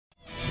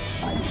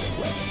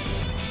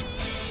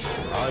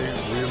I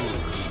will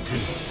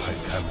continue my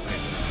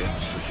campaign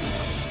against the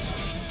humans.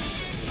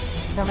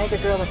 Don't make a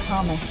girl a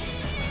promise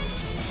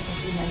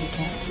if you know you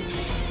can't keep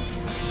it.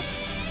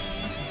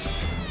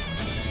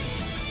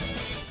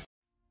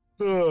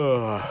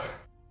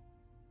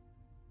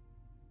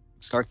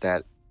 Start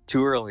that.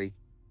 Too early.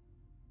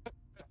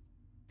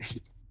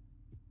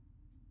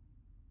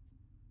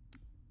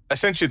 I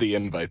sent you the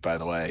invite, by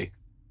the way.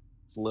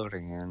 It's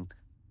loading in.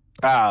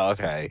 Ah,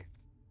 okay.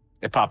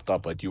 It popped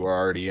up like you were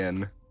already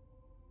in.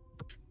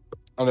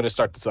 I'm going to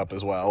start this up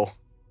as well.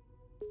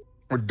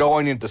 We're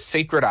going into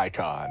Sacred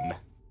Icon.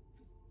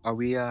 Are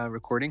we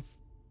recording?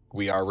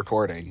 We are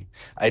recording.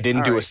 I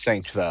didn't do a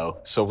sync, though.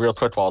 So real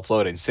quick while it's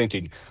loading,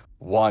 syncing.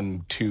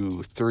 1,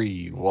 2,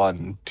 3,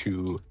 1,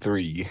 2,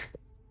 3.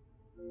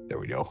 There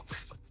we go.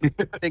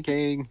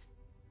 Thinking.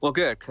 Well,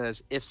 good,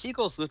 because if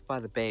seagulls lived by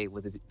the bay,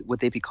 would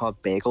they be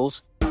called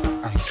bagels?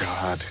 Oh,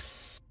 God.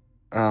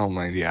 Oh,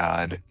 my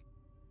God.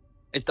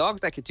 A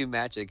dog that could do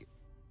magic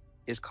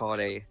is called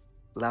a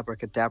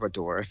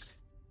labracadabrador.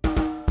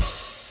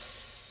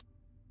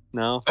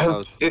 No? That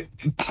was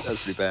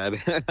pretty bad.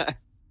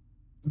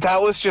 That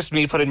was just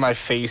me putting my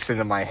face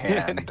into my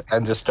hand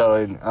and just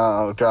going,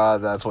 oh,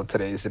 God, that's what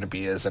today's going to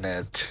be, isn't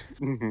it?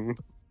 Mm-hmm.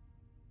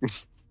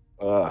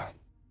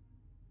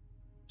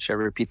 Should I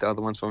repeat the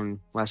other ones from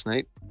last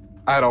night?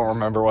 I don't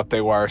remember what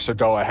they were, so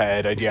go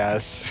ahead, I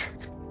guess.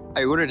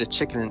 I ordered a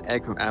chicken and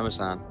egg from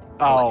Amazon.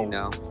 I'll let you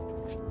know.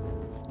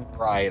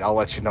 Right, I'll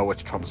let you know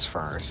which comes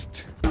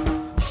first.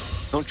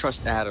 Don't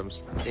trust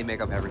Adams. They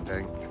make up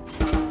everything.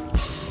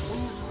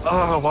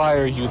 Oh, why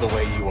are you the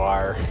way you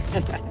are?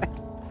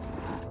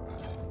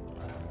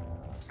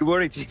 Good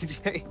morning,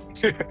 TJ.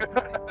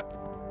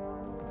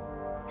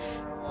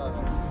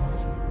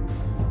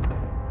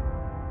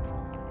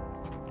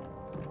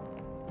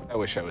 I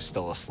wish I was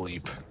still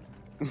asleep.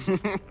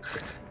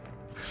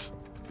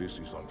 This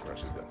is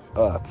unprecedented.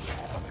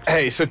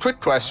 Hey, so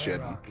quick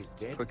question.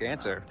 Quick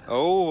answer.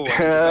 Oh.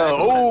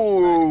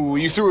 Oh,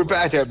 you threw it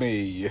back at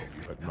me.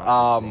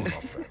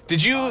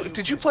 Did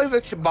you play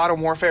the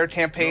Modern Warfare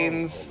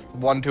campaigns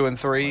 1, 2, and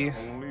 3?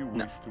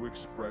 No.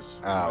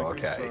 Oh,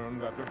 okay.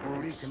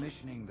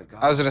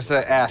 I was gonna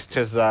ask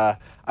because I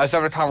was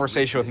having a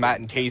conversation with Matt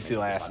and Casey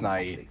last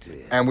night,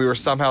 and we were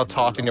somehow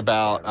talking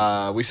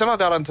about we somehow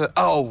got onto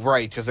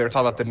right, because they were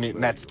talking about the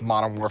next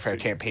Modern Warfare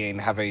campaign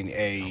having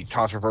a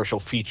controversial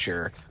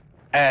feature,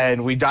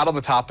 and we got on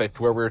the topic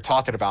where we were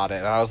talking about it,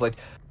 and I was like,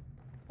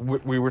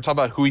 we were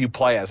talking about who you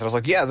play as, and I was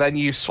like, yeah, then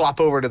you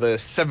swap over to the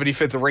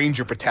 75th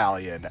Ranger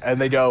Battalion,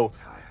 and they go,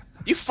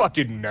 you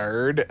fucking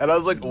nerd. And I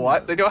was like,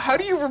 what? They go, how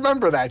do you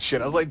remember that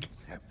shit? I was like,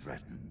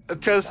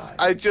 because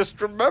I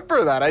just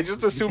remember that. I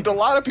just assumed a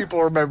lot of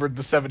people remembered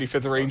the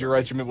 75th Ranger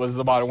Regiment was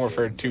the Modern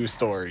Warfare 2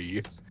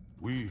 story.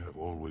 We have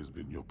always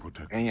been your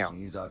protectors.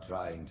 These are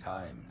trying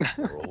times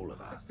for all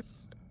of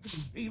us.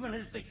 Even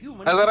as the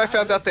human And then I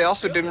found out they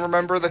also didn't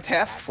remember the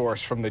task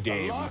force from the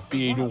game,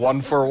 being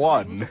 1 for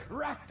 1.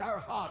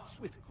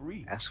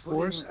 Task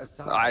force?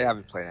 I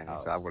haven't played any,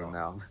 so I wouldn't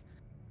know.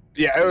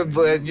 Yeah,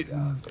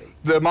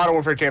 the Modern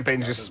Warfare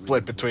campaign just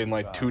split between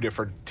like 2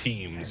 different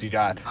teams. You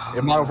got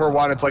in Modern Warfare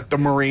 1, it's like the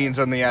Marines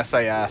and the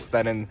SAS.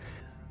 Then in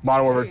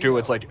Modern Warfare 2,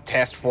 it's like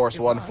Task Force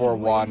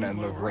 141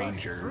 and the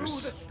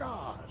Rangers.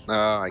 Oh,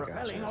 I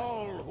gotcha.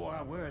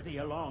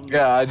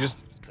 Yeah, I just,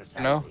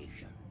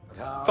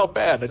 felt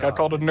bad. I got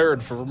called a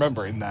nerd for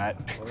remembering that.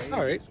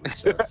 All right.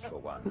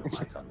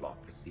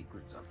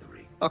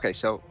 Okay,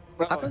 so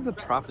how come the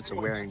prophets are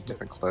wearing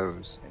different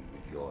clothes?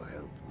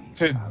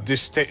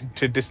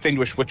 To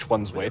distinguish which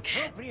one's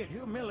which.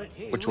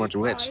 Which one's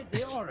which?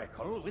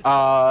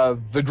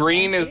 The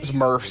green is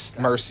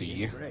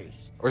Mercy.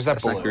 Or is that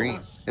That's blue? not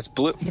green. It's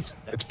blue.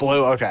 It's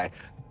blue? Okay.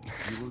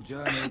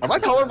 Am I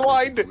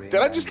colorblind? Did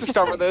I just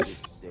discover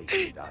this?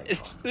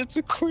 It's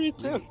according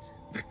to...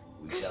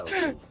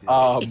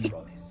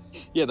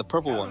 Yeah, the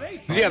purple one.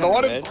 Yeah, the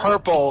one in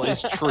purple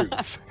is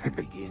truth.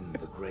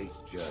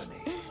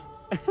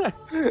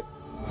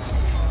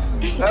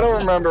 I don't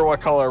remember what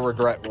color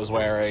Regret was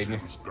wearing.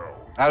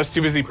 I was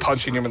too busy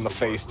punching him in the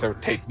face to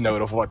take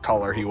note of what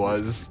color he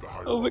was.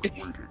 Oh my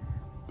God.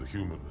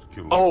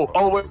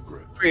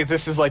 Wait,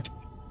 this is like...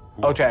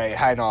 Okay,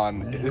 hang on.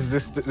 This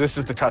is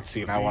the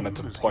cutscene I wanted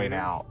to point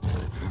out.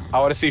 I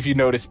want to see if you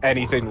notice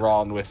anything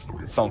wrong with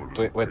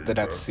the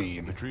next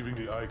scene.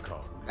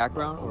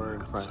 Background or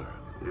in front?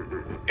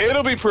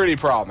 It'll be pretty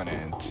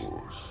prominent.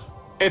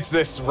 It's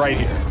this right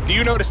here. Do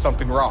you notice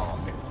something wrong?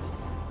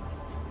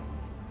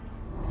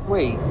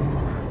 Wait.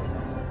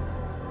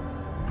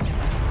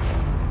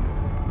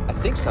 I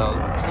think so.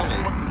 Tell me.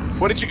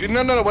 What did you...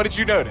 No. What did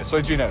you notice?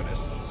 What did you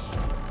notice?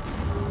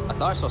 I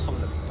thought I saw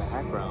something in the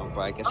background,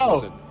 but I guess it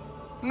wasn't.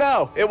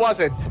 No, it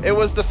wasn't. It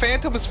was the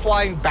Phantom was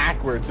flying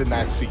backwards in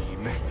that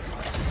scene.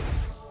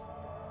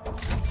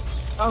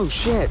 Oh,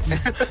 shit.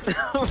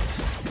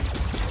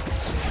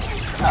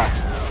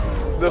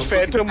 The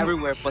Phantom...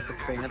 everywhere but the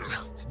Phantom.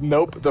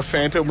 Nope, the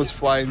Phantom was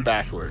flying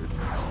backwards.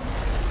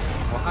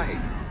 Why?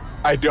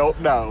 I don't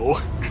know.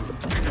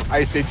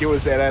 I think it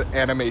was an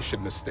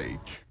animation mistake.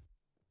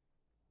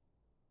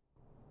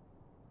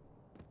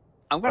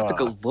 I'm gonna have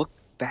to go look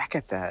back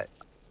at that.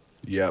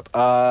 Yep.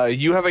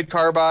 You have a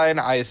carbine.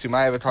 I assume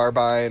I have a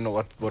carbine.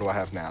 What do I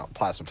have now?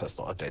 Plasma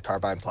pistol. Okay,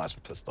 carbine,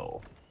 plasma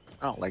pistol.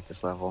 I don't like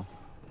this level.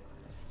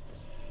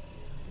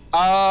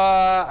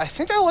 I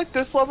think I like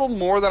this level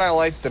more than I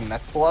like the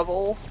next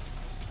level.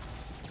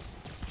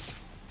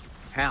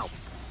 Ow.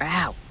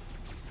 Ow.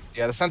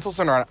 Yeah, the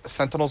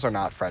Sentinels are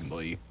not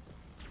friendly.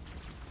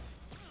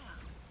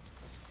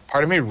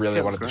 Part of me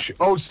really wanted to shoot.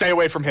 Oh, stay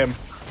away from him.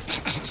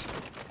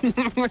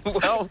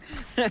 Well,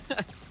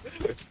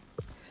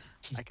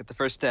 I get the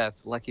first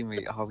death. Lucky me.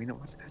 Oh, you know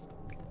what?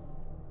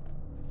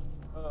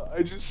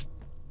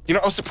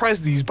 I'm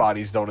surprised these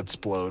bodies don't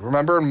explode.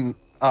 Remember in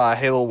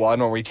Halo 1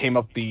 when we came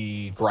up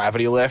the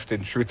gravity lift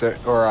and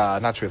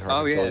not Truth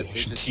or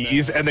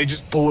Keys, and they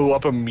just blew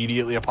up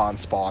immediately upon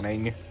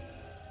spawning?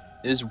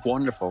 It was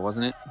wonderful,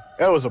 wasn't it?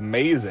 That was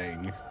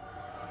amazing.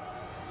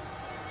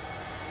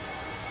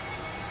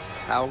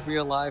 How are we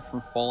alive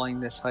from falling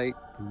this height?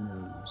 Who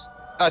knows?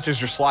 Not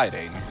just you're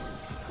sliding.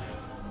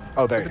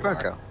 Oh, there you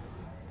are. Go?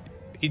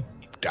 He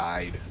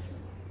died.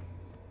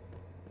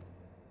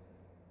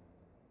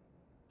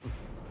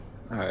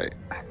 Alright,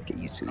 get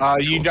used to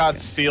this. You got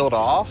sealed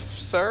off,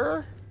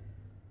 sir?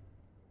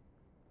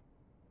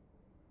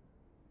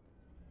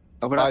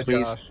 Open up,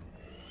 please. Josh.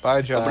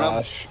 Bye,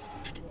 Josh.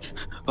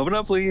 Open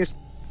up, please.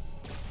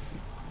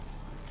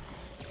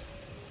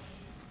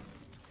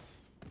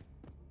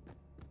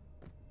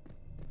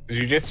 Did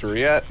you get through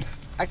yet?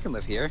 I can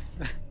live here.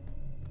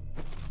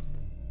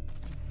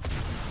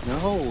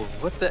 No,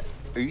 what the?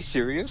 Are you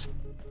serious?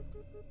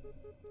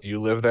 You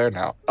live there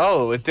now?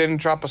 Oh, it didn't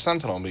drop a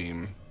sentinel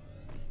beam.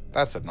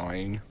 That's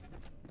annoying.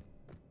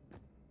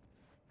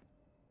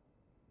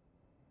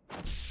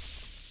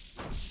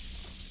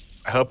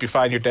 I hope you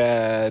find your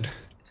dad.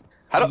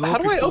 How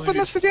do I open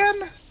this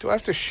again? Do I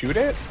have to shoot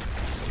it?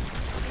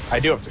 I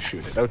do have to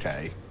shoot it,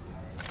 okay.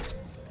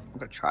 I'm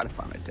gonna try to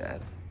find my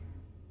dad.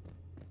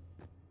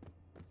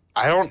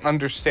 I don't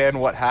understand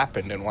what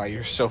happened and why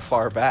you're so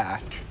far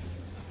back.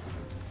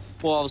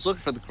 Well, I was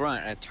looking for the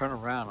grunt and I turn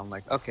around. I'm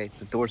like, okay,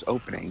 the door's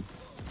opening.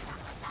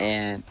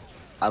 And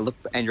I look,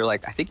 and you're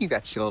like, I think you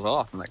got sealed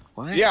off. I'm like,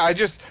 what? Yeah,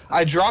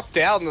 I dropped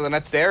down to the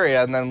next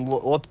area and then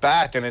looked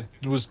back and it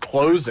was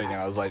closing. And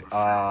I was like,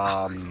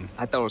 I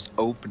thought it was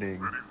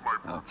opening.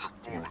 Oh,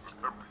 damn it.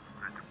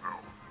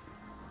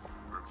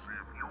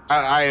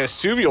 I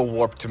assume you'll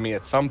warp to me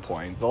at some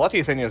point. The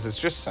lucky thing is it's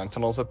just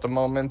Sentinels at the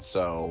moment,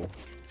 so...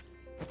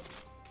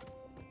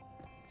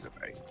 It's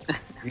alright.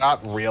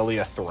 Not really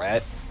a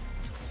threat.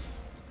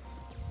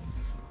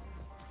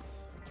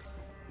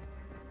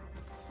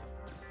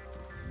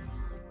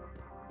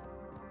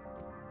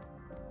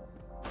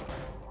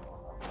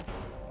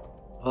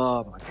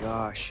 Oh my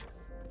gosh.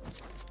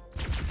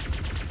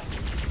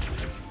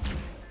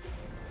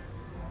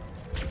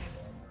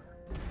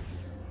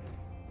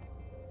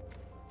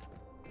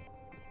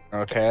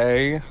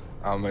 Okay,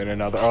 I'm in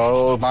another...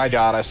 Oh my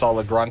god, I saw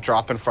the grunt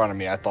drop in front of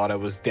me. I thought it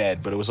was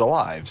dead, but it was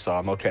alive, so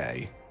I'm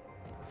okay.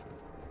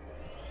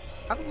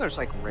 How come there's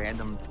like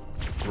random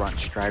grunt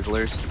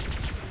stragglers?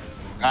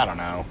 I don't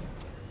know.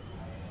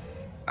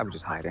 I'm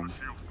just hiding.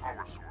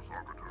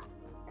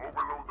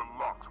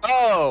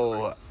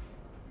 Oh!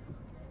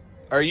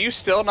 Are you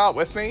still not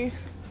with me?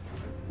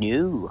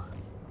 No.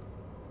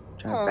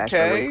 Trying to bash my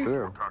way Okay.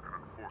 through.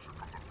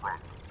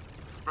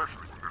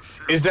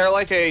 Is there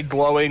like a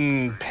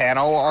glowing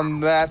panel on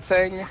that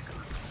thing? Here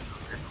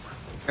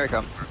I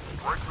come.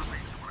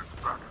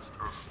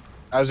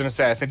 I was gonna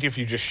say, I think if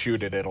you just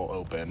shoot it, it'll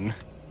open.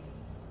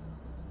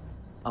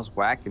 I was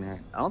whacking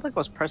it. I don't think I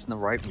was pressing the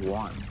right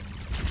one.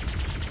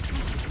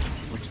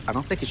 Which I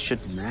don't think it should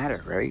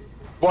matter, right?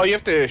 Well, you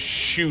have to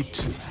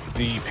shoot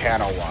the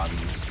panel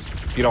ones.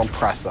 You don't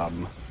press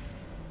them.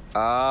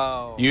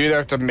 Oh. You either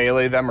have to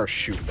melee them or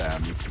shoot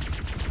them.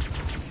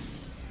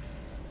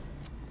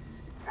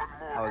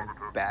 I was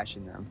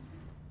bashing them.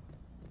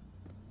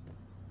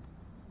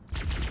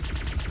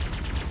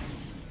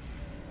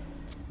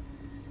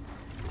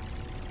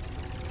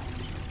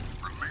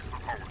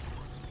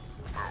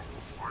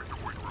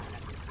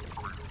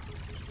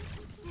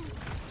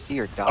 See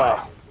or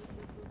die.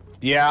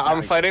 Yeah,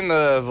 I'm fighting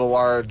the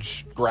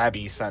large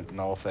grabby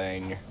sentinel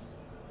thing.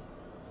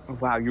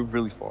 Wow, you're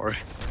really far.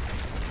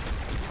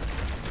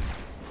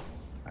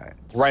 Alright.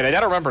 Right, I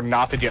gotta remember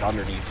not to get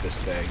underneath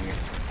this thing.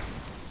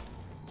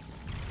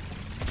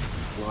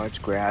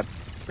 Large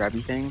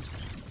grabby thing?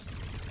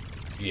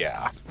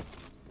 Yeah.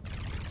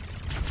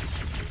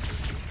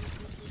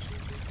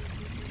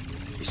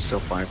 It'd be so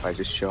fun if I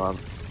just show up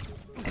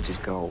and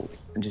just go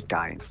and just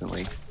die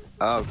instantly.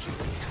 Oh, geez.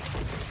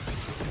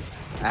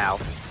 Ow.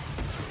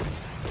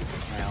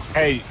 Ow.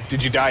 Hey,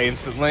 did you die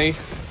instantly?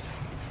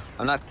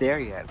 I'm not there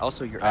yet.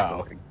 Also, you're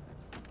Oh. echoing.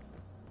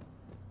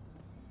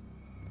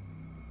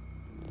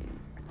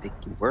 I think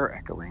you were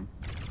echoing.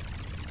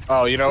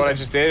 Oh, you know what I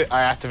just did?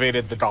 I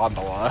activated the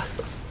gondola.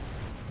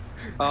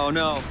 Oh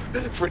no.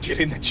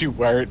 Forgetting that you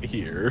weren't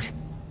here.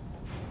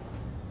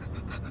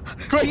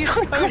 Quick,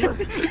 quick,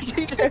 quick.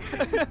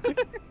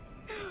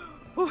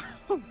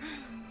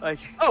 Like.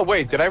 Oh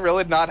wait, did I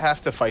really not have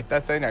to fight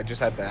that thing? I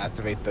just had to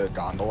activate the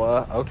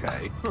gondola.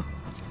 Okay,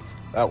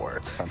 that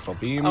works. Sentinel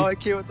beam. Oh, I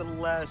came at the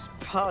last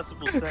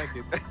possible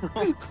second.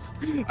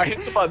 I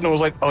hit the button and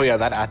was like, oh yeah,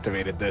 that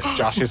activated this.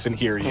 Josh isn't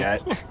here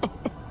yet.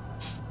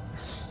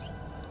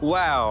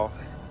 Wow.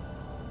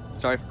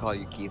 Sorry for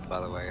calling you Keith,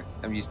 by the way.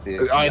 I'm used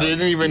to. I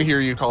didn't even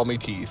hear you call me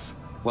Keith.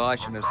 Well, I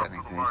shouldn't have said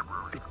anything.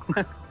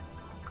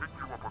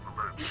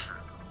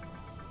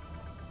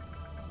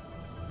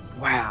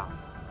 Wow.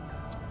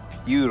 It's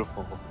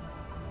beautiful.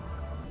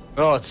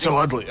 Oh, it's so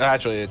ugly.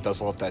 Actually, it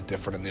doesn't look that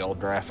different in the old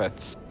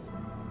graphics.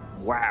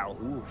 Wow.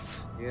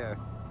 Oof. Yeah.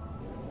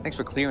 Thanks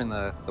for clearing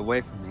the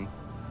way for me.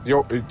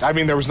 I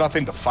mean, there was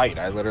nothing to fight.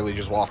 I literally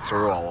just walked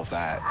through all of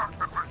that.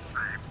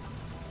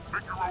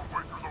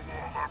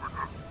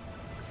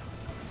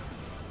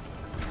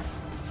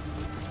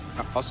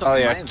 Also, oh am I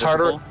yeah,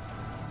 invisible?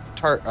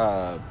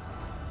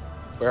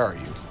 where are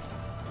you?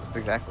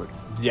 Exactly.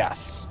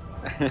 Yes.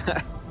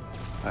 Alright,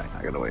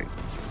 I gotta wait.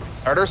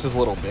 Tartarus is a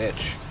little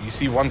bitch. You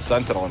see one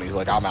Sentinel and he's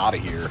like, I'm out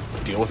of here.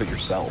 Deal with it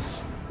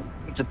yourself.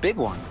 It's a big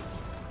one.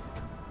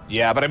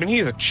 Yeah, but I mean,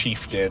 he's a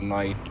chieftain.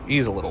 Like,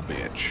 he's a little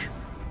bitch.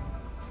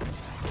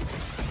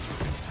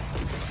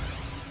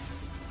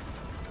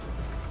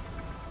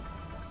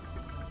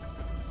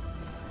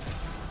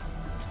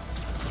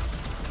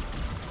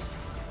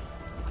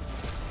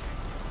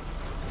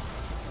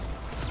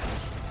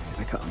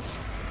 I come.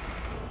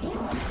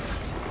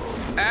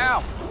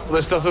 Ow!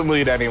 This doesn't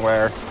lead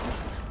anywhere.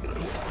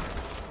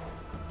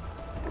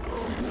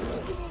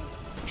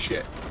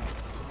 Shit.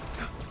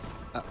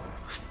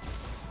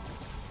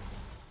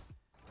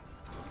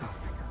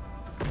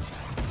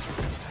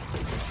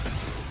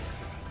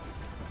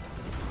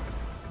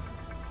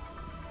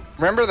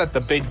 Remember that the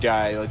big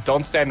guy, like,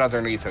 don't stand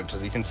underneath him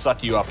because he can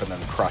suck you up and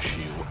then crush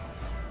you.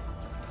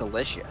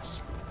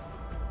 Delicious.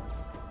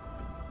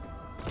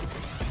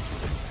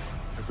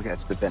 I forget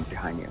it's the vent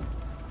behind you.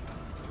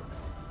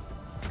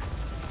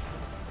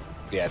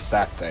 Yeah, it's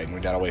that thing.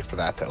 We gotta wait for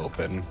that to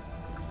open.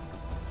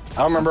 I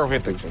don't remember if we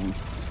have to.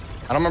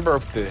 I don't remember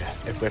if we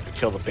have to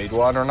kill the big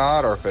one or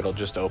not, or if it'll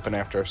just open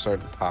after a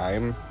certain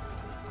time.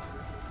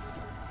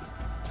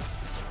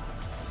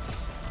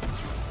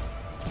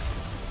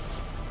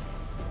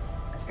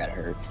 That's gotta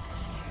hurt.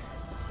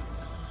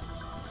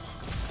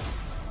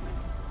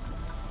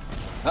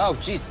 Oh,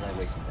 Jesus, I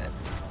wasted that.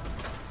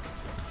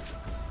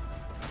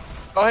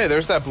 Oh, hey,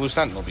 there's that blue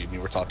Sentinel beam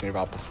you were talking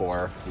about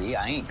before. See,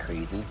 I ain't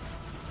crazy.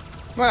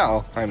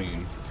 Well, I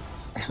mean...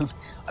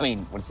 I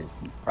mean, what is it,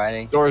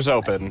 Friday? Doors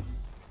open.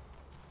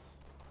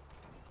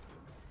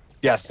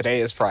 Yes,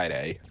 today is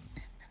Friday.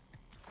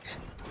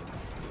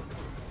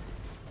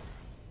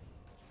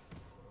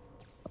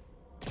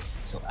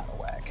 So out of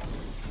whack.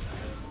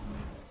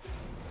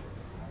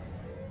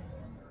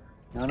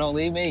 No, don't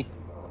leave me.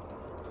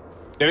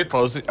 Did it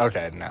close it?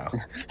 Okay, no.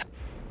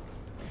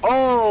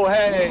 Oh,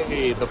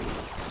 hey, the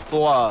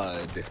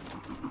flood.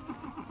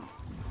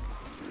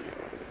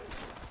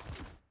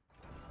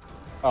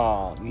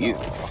 Oh, no. You.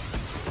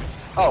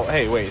 Oh,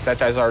 hey, wait, that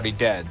guy's already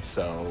dead,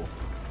 so...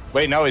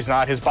 Wait, no, he's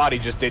not. His body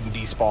just didn't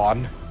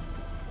despawn.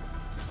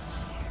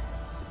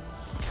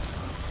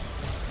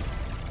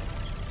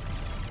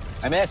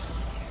 I missed.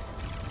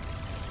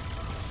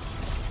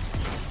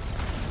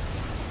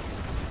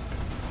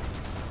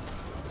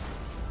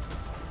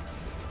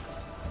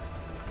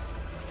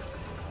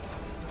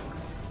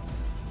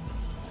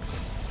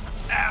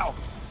 Ow!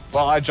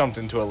 Well, I jumped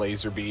into a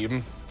laser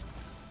beam.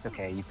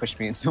 Okay, you pushed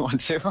me into one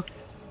too.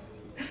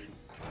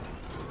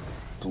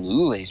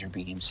 Blue laser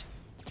beams.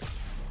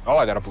 Oh,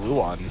 I got a blue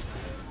one.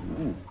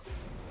 Ooh.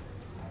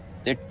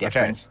 They're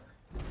different.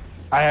 Okay.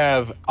 I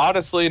have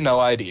honestly no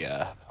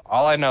idea.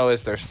 All I know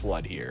is there's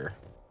flood here.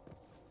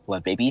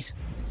 What, babies?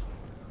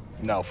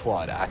 No,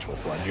 flood, actual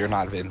flood. You're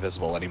not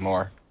invisible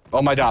anymore.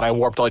 Oh my god, I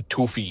warped like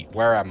 2 feet.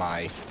 Where am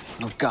I?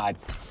 Oh god.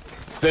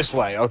 This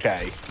way,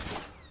 okay.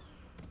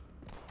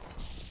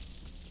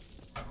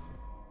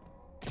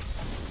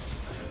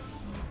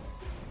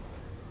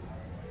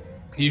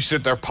 You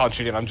sit there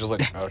punching it, I'm just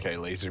like, okay,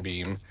 laser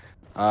beam.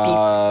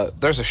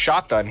 There's a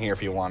shotgun here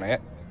if you want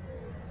it.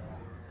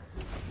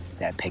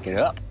 Did I pick it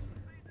up?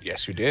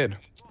 Yes, you did.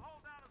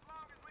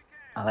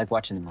 I like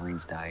watching the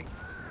Marines die.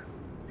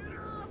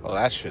 Well,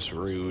 that's just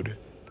rude.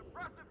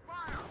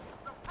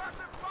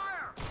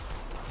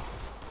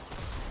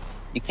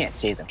 You can't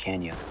save them,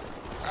 can you?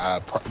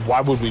 Why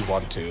would we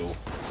want to?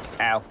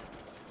 Ow.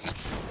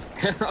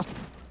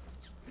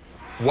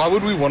 Why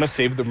would we want to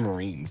save the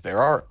Marines?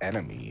 They're our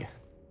enemy.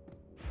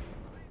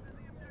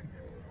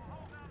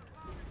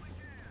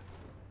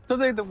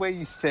 Something the way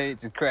you say it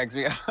just cracks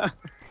me up. What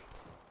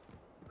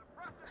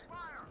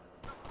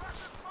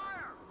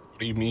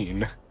do you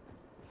mean?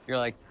 You're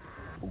like,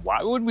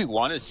 why would we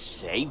want to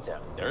save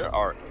them? They're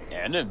our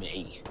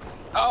enemy.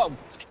 Oh.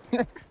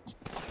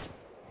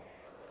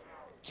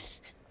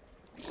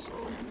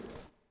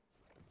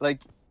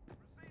 Like,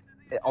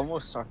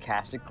 almost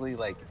sarcastically,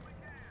 like,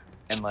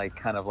 and like,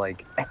 kind of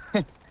like,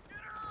 I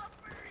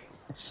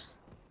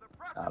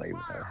don't even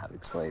know how to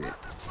explain it.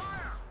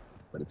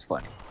 but it's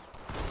funny.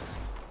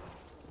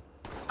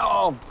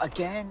 Oh,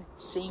 again,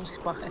 same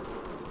spot.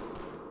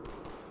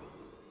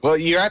 Well,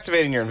 you're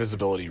activating your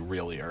invisibility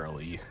really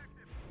early.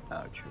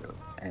 Oh, true.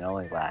 And it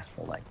only lasts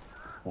for like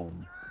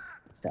 10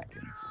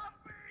 seconds.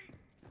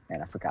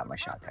 And I forgot my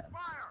shotgun.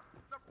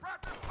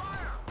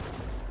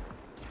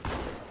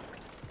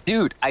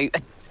 Dude, I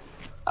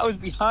was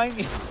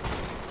behind you.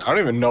 I don't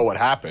even know what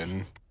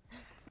happened.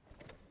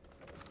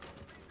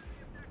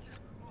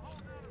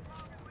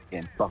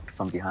 Getting bucked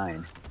from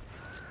behind.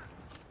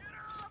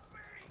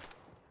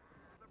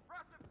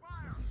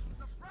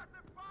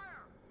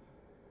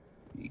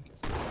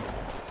 Jeez.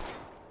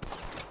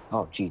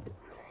 Oh, Jesus.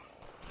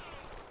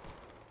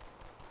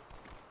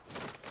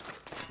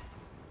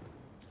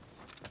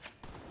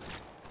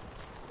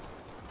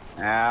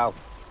 Ow.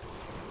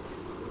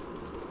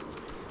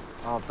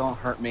 Oh, don't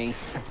hurt me.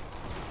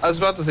 I was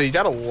about to say, you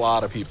got a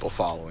lot of people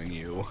following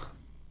you.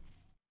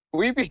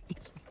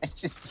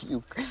 It's just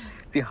you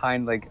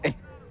behind, like,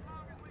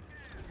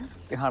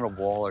 behind a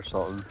wall or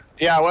something.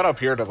 Yeah, I went up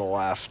here to the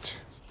left.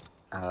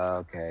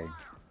 Okay.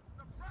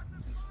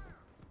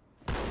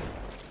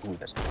 Ooh,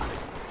 that's good.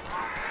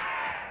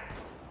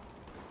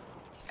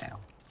 Ow.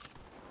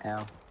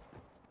 Ow.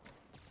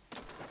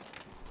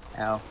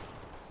 Ow.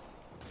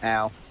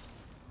 Ow.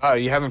 Oh,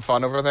 you having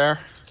fun over there?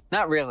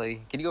 Not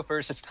really. Can you go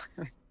first this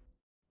time?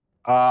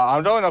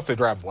 I'm going up to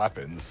grab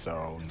weapons,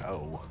 so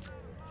no.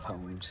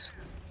 Poems.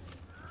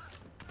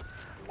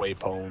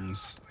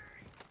 Waypones.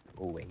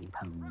 Away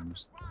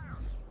poems.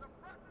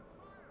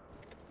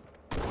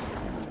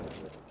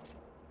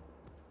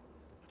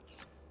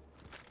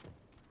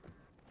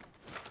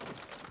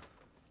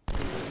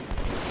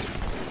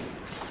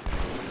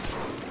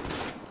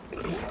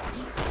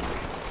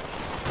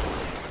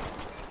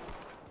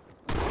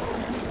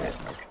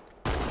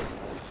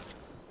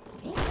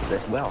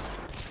 This well.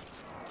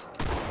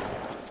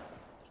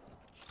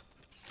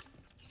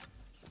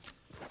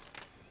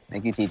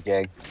 Thank you,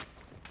 TJ.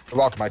 You're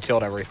welcome, I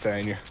killed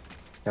everything.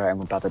 Alright,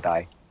 I'm about to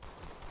die.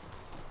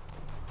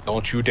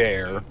 Don't you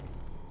dare.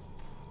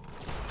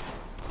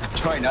 I'm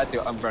trying not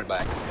to. I'm running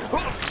back.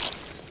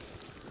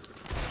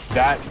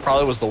 That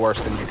probably was the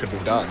worst thing you could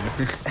have done.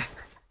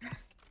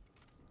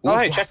 Oh,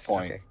 hey, yes.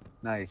 checkpoint. Okay.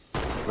 Nice. A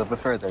little bit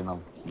further.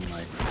 No.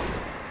 Nice.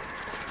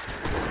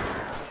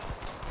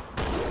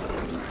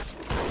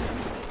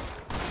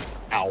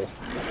 Ow.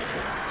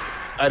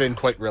 I didn't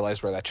quite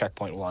realize where that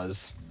checkpoint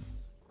was.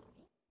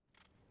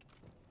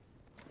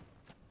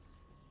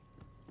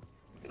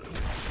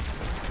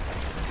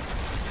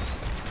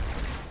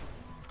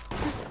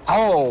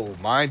 Oh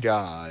my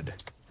god.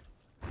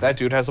 That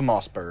dude has a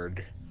moss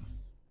bird.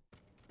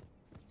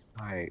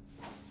 Alright.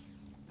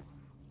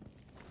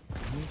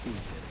 Let me do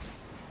this.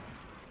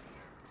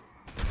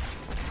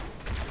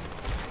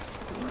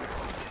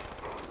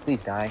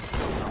 Please die.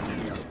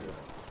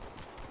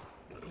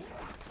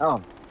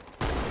 Oh,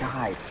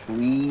 die,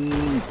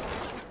 please.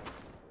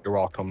 You're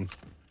welcome.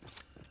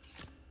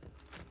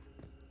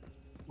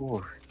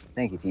 Ooh,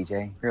 thank you,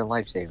 TJ. You're a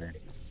lifesaver.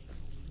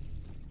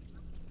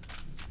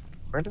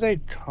 Where do they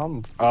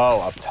come from?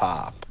 Oh, up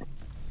top.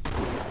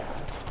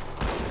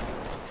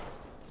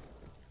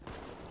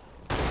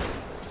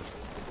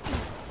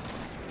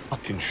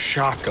 Fucking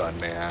shotgun,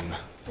 man.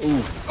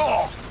 Oof.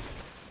 Oh!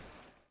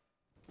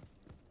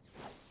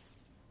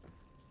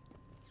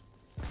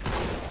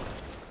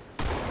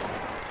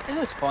 Is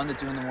this fun to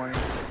do in the morning?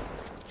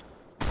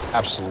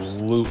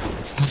 Absolutely.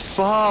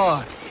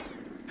 Fuck!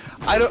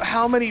 I don't.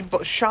 How many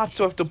shots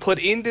do I have to put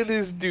into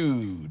this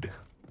dude?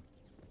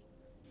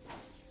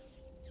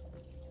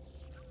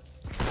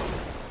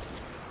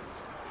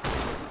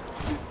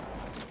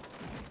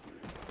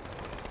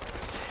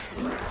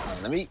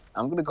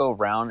 I'm gonna go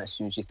around as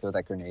soon as you throw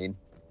that grenade.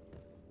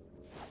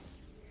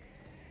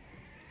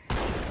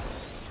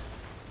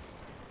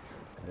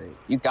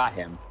 You got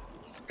him.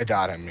 I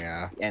got him,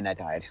 yeah. And I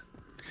died.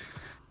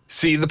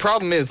 See, the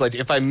problem is, like,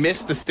 if I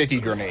miss the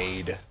sticky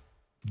grenade,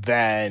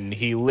 then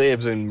he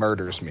lives and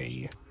murders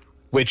me.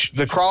 Which,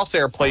 the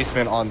crosshair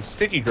placement on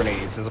sticky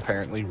grenades is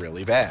apparently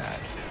really bad.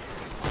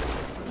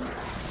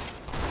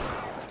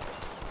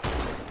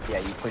 Yeah,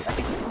 you put. I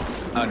think.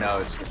 Oh no,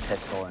 it's a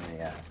pistol and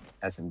a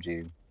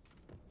SMG.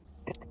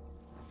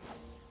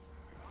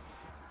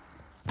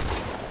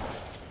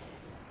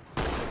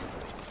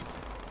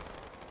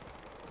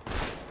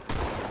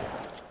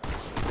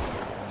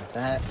 Like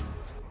that.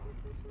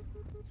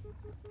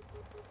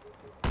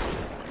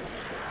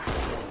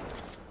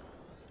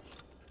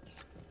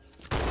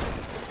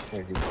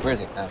 Where is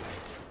it? Oh.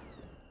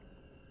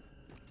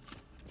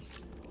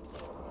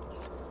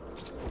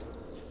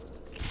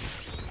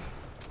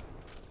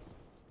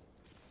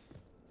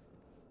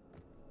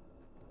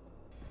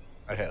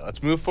 Okay,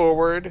 let's move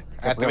forward,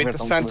 activate the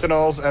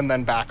Sentinels, and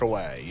then back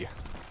away.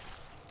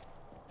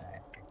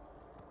 Alright.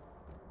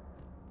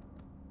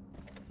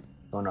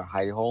 Go in our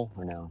hidey hole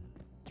or no?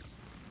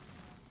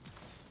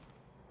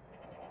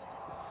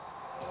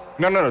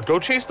 No, go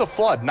chase the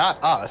flood, not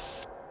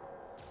us.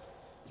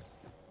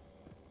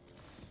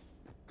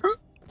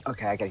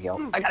 Okay, I gotta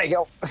heal. I gotta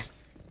heal.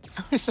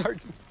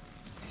 Sergeant.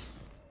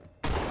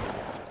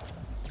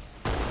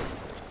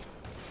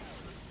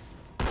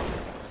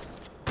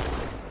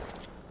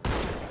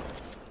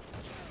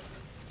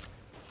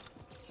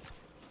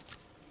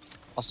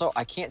 Also,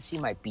 I can't see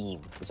my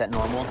beam. Is that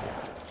normal?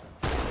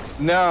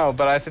 No,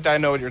 but I think I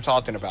know what you're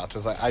talking about.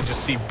 Because I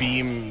just see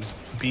beam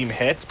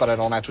hits, but I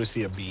don't actually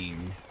see a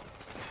beam.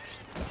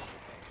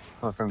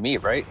 Oh, from me,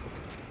 right?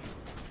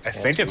 I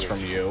think it's from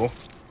you.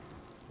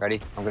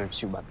 Ready? I'm gonna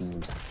shoot my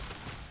beams.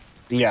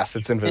 Yes,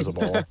 it's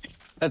invisible.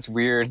 That's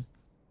weird.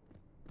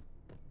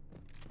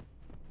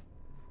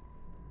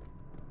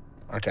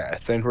 Okay, I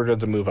think we're good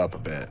to move up a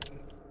bit.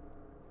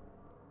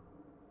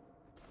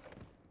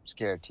 I'm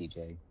scared,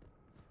 TJ.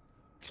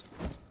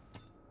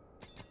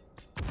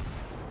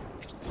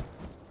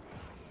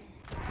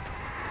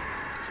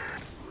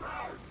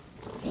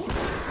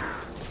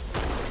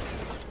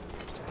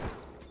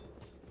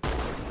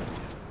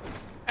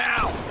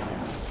 Ow!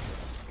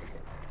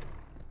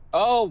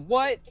 Oh,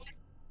 what?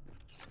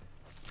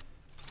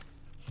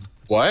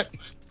 What?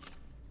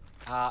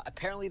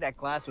 Apparently that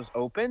glass was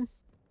open.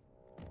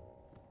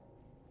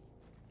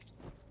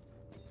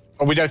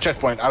 Oh, we got a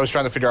checkpoint. I was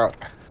trying to figure out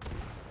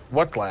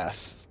what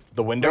glass.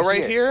 The window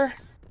right here?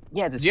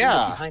 Yeah, this window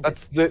Yeah, behind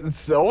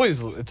it's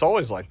always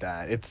like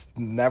that. It's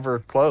never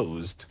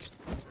closed.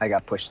 I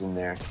got pushed in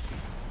there.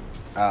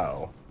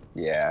 Oh.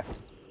 Yeah.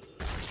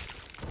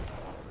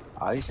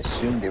 I just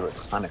assumed they were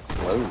kind of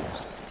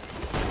closed.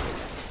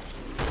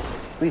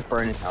 Please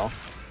burn in hell.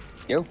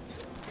 Yo.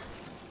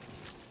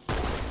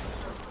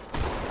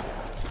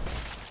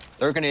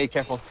 Throw a grenade,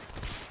 careful.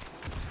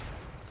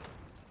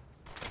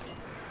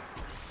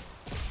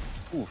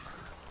 Oof.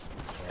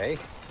 Okay.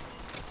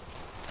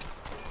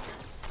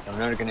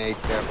 Another grenade,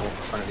 careful, in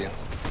front of you.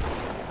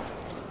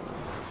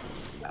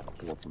 That'll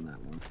bullets on that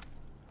one.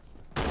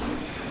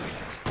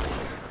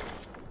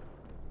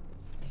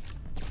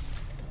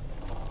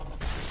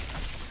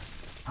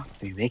 Oh,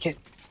 did you make it?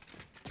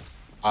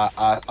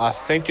 I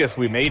think if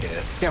we made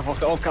it. Careful,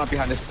 oh, come up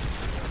behind us.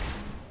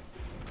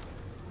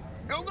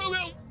 Go, go,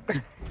 go!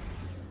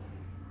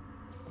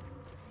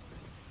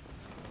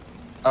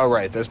 Oh,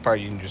 right, this part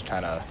you can just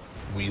kind of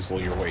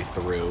weasel your way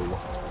through.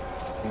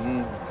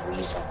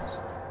 Weasel.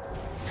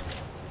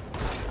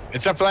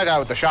 Except for that guy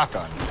with the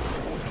shotgun.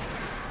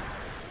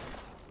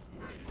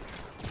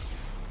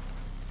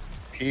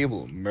 He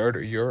will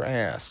murder your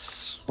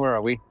ass. Where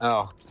are we?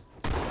 Oh.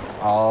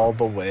 All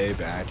the way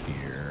back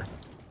here.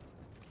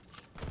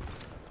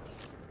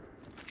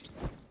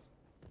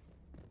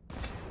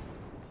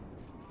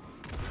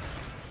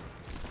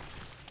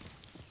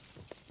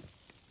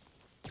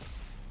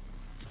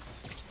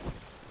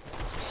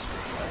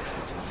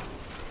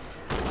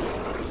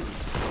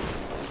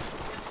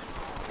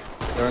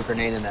 Throw a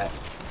grenade in that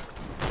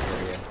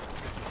area.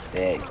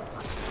 There you go.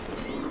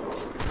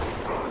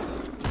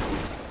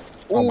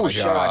 Oh my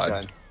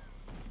shotgun. God.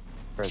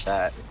 For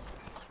that.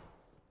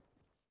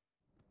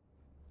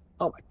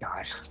 Oh my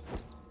God.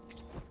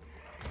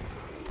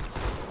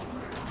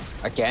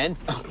 Again?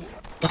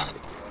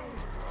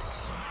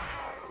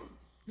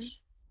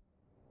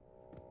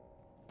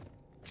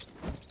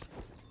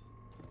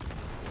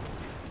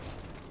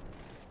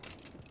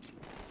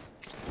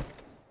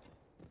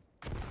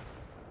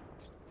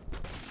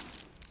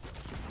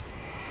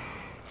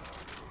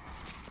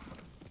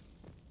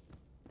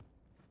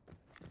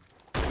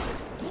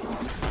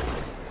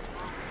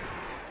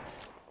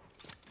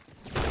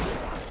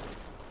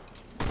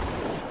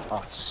 Oh,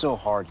 it's so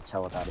hard to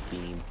tell without a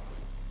beam.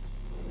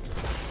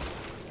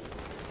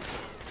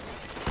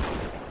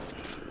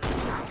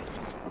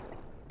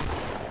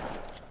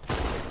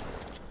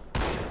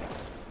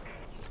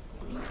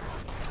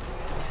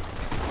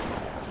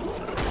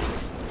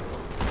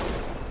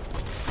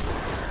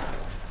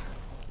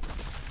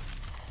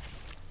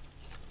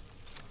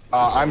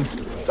 I'm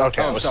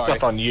okay. Oh, I was sorry.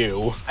 stuck on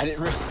you. I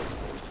didn't really.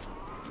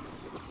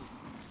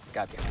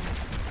 Got behind me.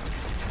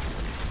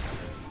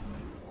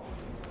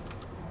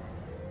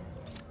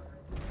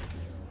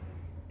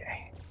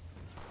 Okay.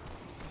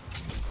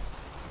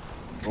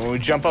 When we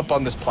jump up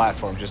on this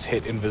platform, just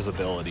hit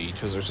invisibility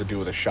because there's a dude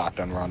with a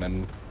shotgun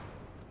running,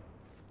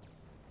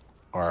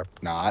 or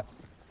not.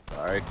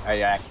 Sorry,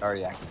 I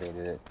already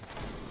activated it.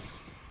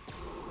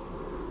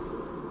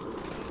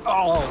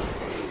 Oh!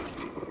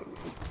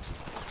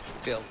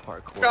 Failed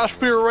parkour. Gosh,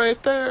 we were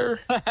right there.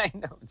 I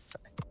know, it's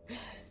sorry.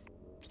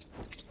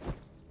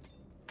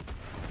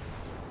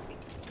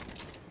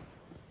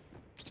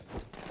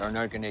 Throw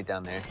another grenade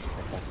down there.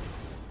 Okay.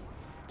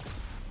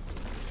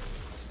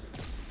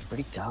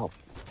 Where'd he go?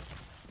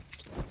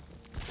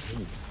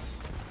 Ooh.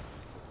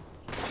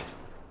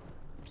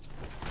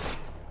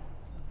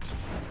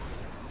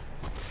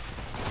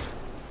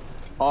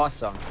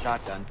 Awesome,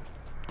 shotgun.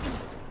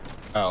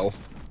 Oh.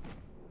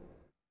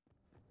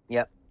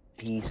 Yep,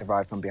 he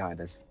survived from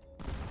behind us.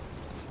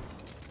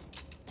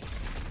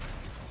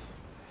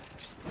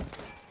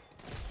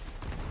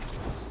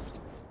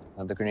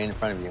 Another grenade in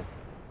front of you.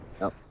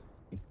 Oh.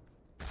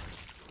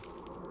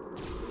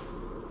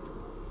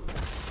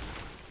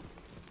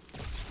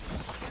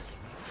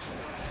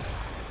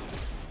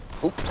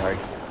 Oops, sorry.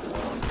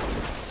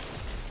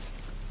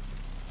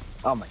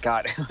 Oh my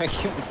god, I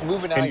keep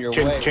moving out of your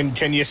way.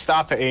 Can you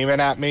stop aiming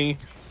at me?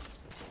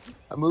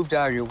 I moved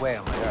out of your way.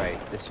 I'm like,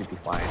 alright, this should be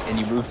fine. And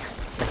you moved.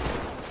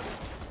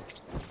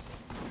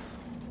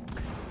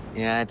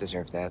 Yeah, I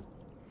deserve that.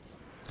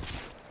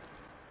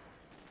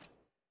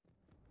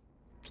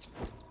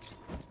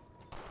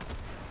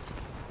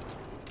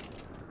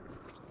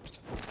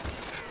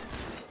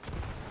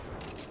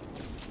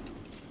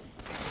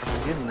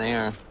 He's in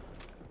there.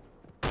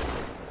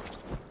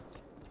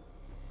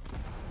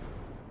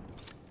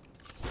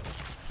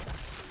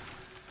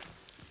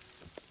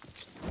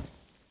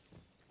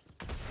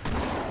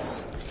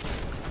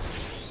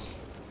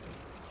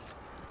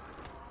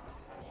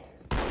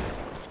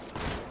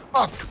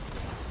 Fuck!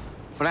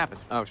 What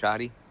happened? Oh,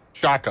 shotty.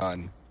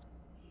 Shotgun.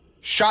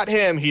 Shot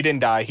him, he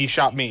didn't die. He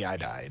shot me, I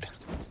died.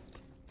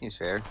 He's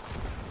fair.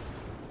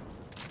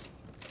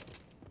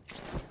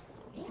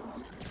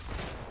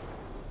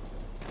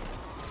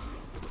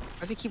 Why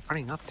does he keep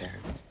running up there?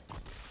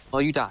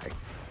 Well, you die.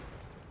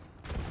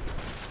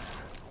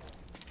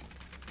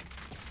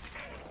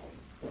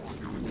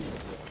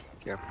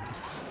 Careful.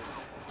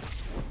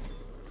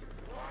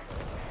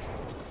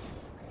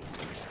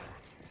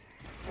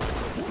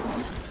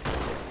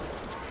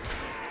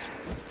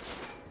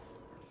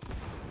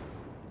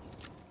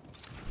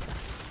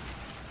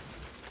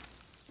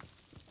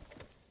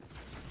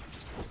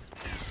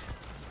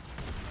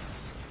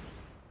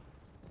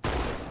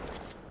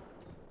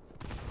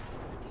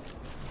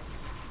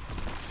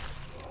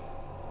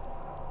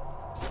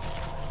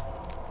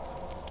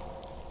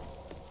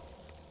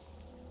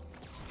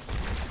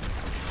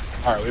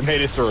 Alright, we made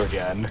it through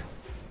again.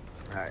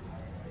 Alright.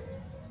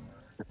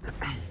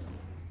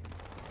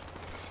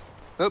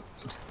 Oop.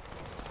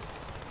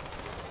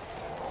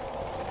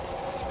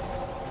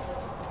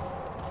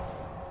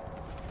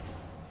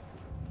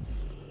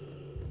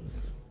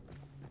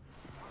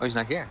 Oh, he's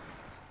not here.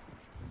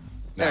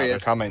 No, There he they're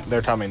is. coming.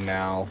 They're coming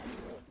now.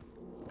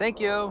 Thank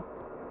you.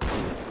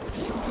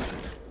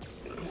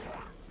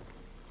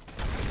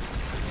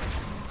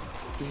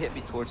 He hit me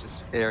towards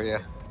this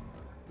area.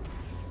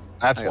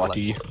 That's I got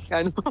lucky.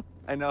 I know.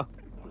 I know.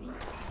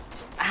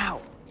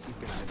 Ow! He's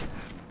behind me.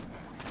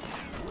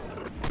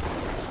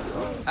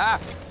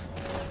 Ah!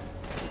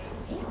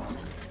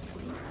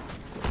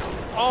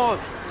 Oh!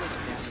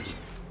 Damage.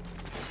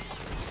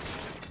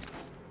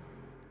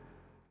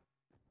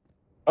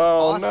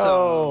 Oh Awesome.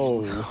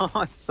 no!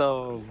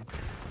 Awesome.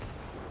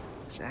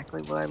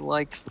 Exactly what I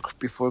liked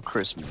before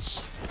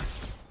Christmas.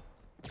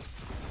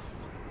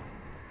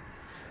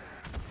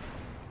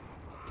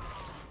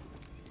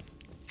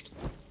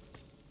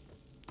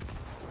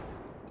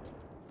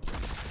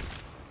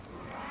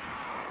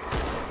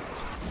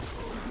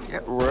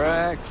 Get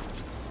wrecked.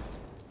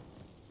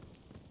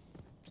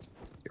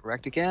 Get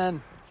wrecked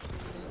again.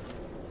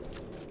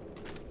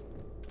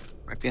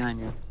 Right behind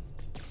you.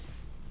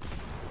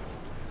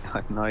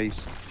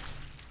 Nice.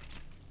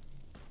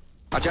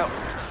 Watch out.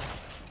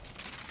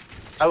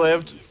 I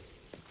lived.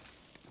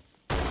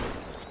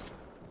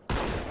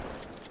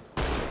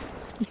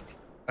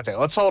 Okay,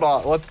 let's hold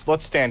on.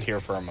 Let's stand here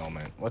for a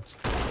moment. Let's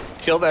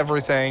kill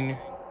everything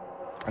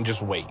and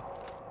just wait.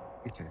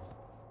 Okay.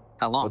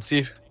 How long? Let's see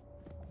if...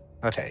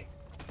 Okay.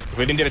 If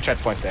we didn't get a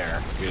checkpoint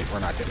there, we're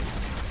not getting it.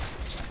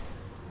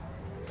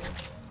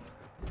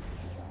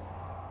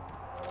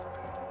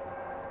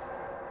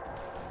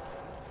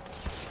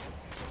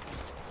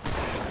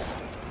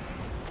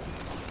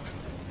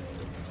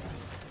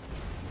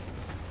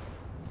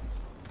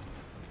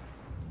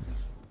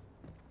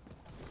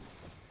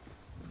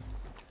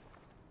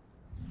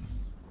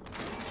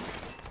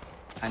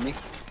 Andy?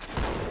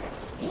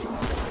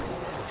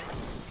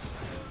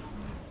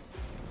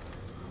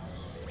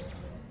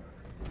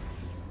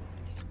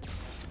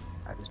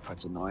 This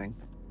part's annoying.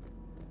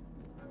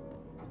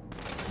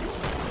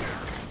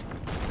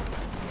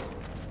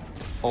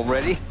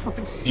 Already?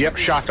 Yep,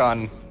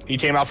 shotgun. He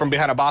came out from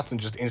behind a box and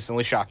just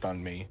instantly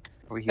shotgunned me.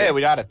 Are we here? Hey, we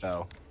got it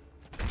though.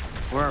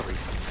 Where are we?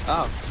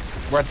 Oh.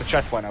 We're at the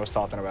checkpoint I was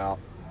talking about.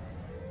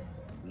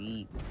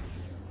 Neat.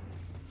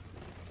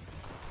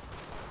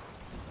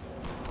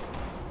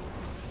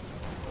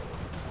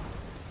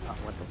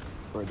 I went the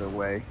further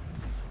away.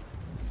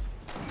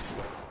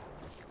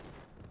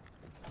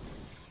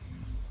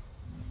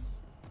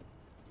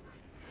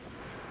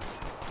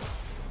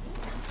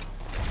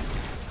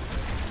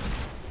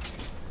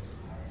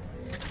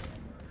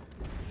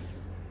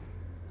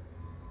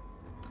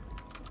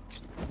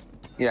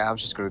 Yeah, I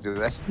was just gonna do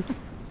that.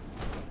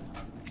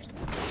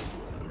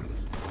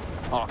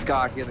 Oh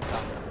god, here they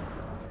come.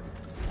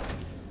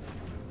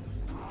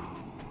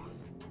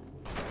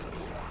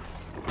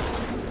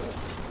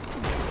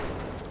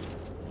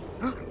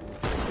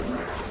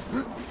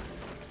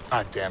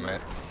 God damn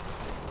it.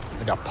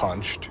 I got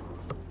punched.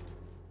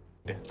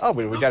 Oh,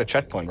 we got a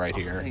checkpoint right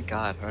here. Thank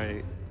god,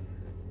 right.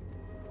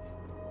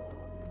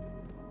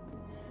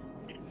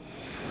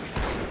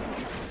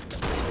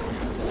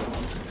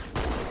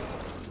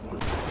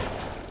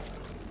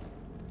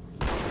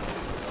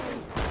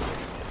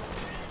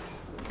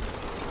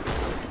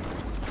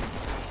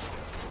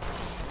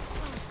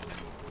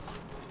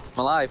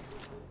 alive.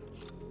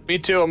 Me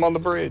too, I'm on the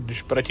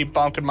bridge, but I keep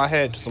bonking my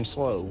head because I'm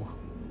slow.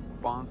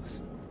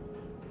 Bonks.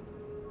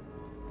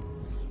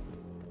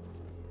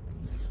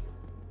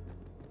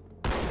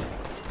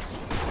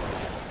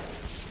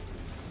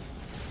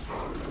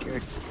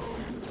 Scared.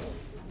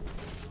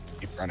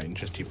 Keep running,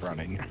 just keep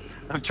running.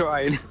 I'm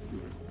trying.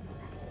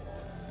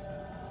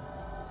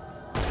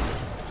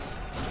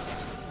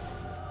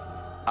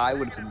 I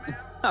would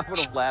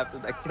have laughed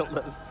if that killed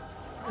us.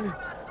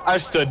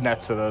 I've stood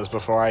next to those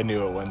before, I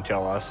knew it wouldn't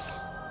kill us.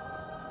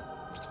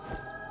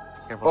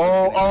 Careful,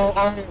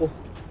 Oh.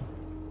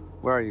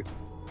 Where are you?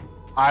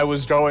 I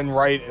was going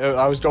right,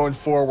 I was going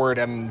forward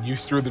and you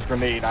threw the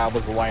grenade, I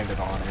was landed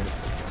on it.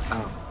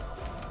 Oh.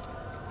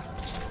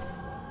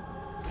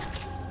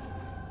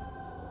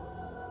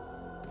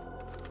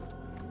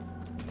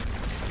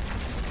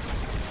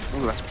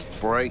 Ooh, that's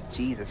bright.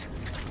 Jesus.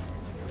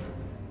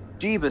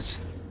 Jeebus.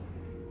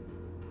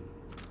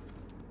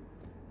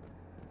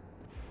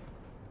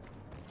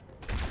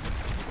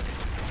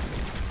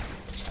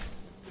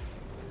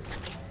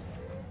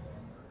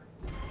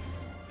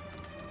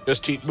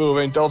 Just keep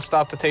moving, don't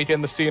stop to take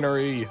in the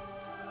scenery.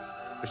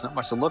 There's not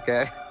much to look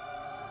at.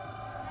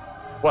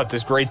 What,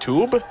 this gray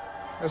tube?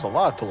 There's a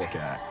lot to look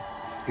at.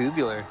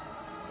 Tubular.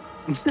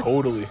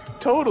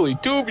 Totally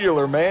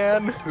tubular,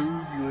 man.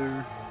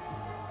 Tubular.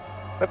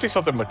 That'd be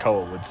something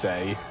Makoa would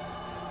say.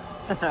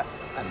 I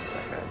miss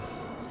that guy.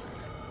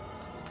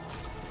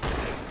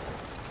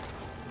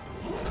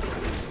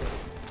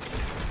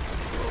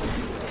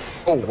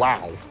 Oh,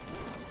 wow.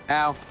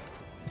 Ow.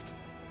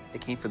 They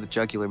came for the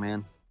jugular,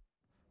 man.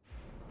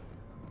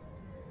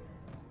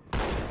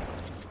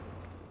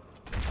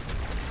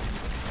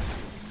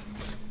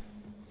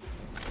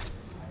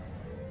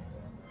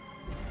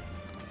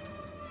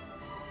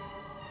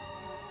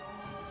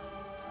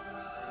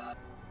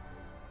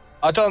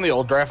 I thought in the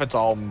old draft it's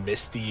all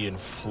misty and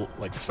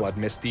like flood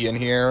misty in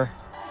here.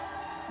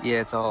 Yeah,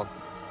 it's all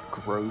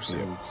gross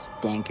and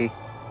stanky.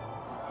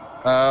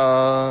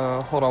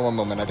 Hold on one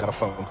moment, I got a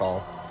phone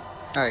call.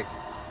 Alright.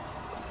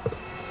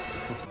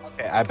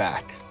 Okay, I'm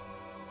back.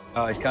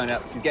 Oh, he's coming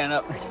up. He's getting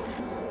up.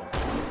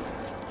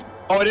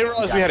 Oh, I didn't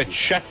realize we had a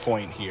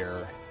checkpoint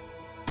here.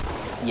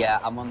 Yeah,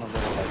 I'm on the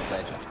little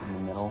ledge up in the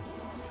middle.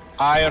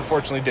 I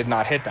unfortunately did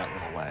not hit that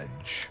little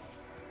ledge.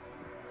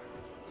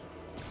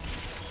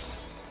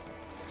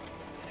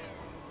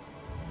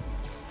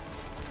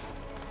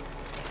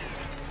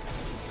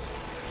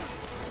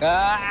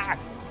 Ah!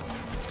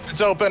 It's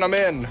open, I'm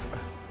in.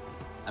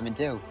 I'm in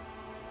two.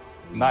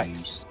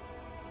 Nice.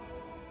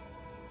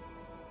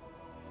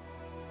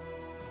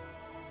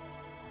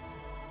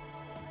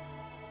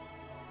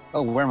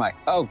 Oh, where am I?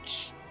 Oh,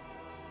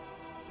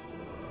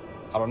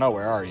 I don't know,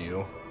 where are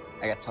you?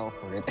 I got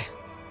teleported.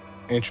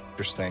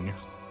 Interesting.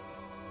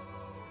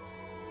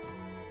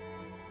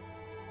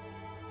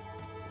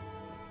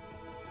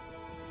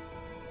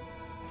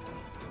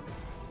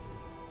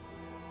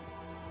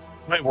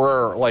 Wait,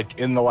 we're like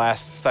in the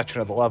last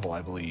section of the level,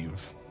 I believe.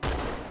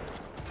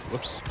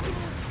 Whoops.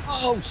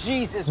 Oh,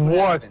 Jesus.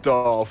 What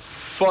the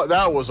fuck?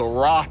 That was a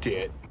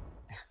rocket.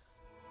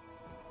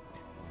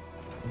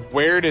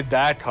 Where did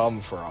that come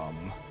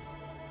from?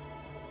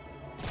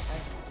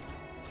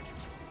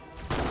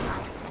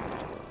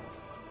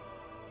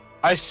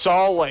 I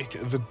saw like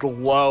the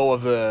glow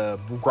of the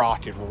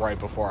rocket right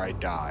before I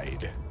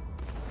died.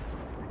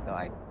 I thought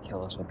I'd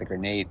kill us with the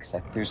grenade because I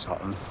threw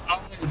something.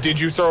 Oh, did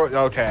you throw it?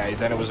 Okay,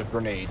 then it was a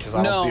grenade because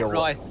I don't see a.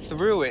 No, I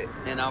threw it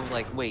and I was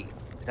like, wait,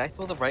 did I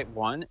throw the right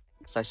one?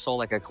 Because I saw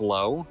like a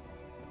glow.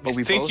 But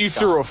I think you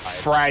threw a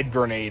frag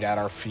grenade at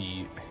our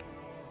feet.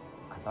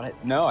 I thought it.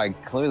 No, I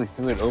clearly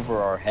threw it over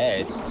our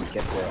heads to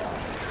get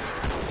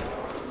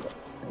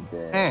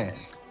the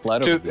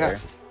blood over there.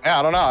 Yeah,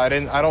 I don't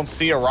know. I don't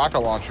see a rocket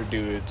launcher,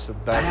 dude. So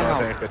that's the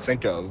only thing I could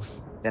think of.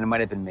 Then it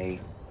might have been me.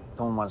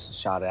 Someone must have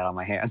shot it out of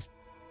my hands.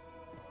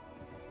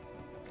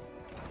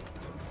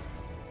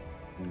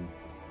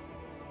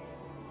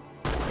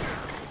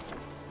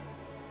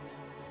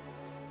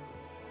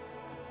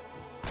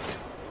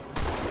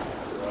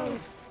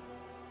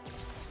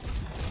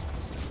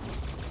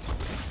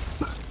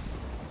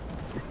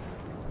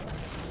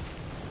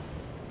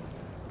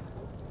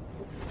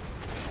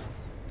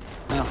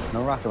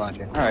 No rocket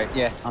launcher. All right,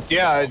 yeah.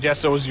 Yeah, I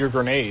guess it was your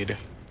grenade.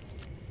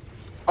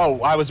 Oh,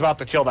 I was about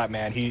to kill that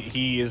man.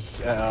 He is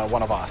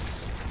one of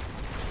us.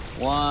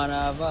 One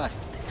of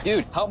us.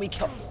 Dude, help me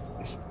kill.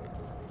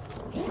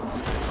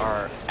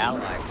 Our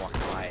ally walked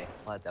by. I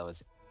thought that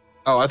was.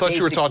 Oh, I thought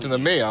you were talking to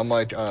me. I'm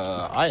like,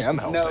 I am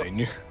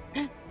helping.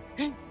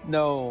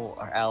 No,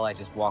 our ally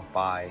just walked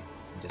by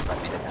and just let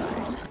me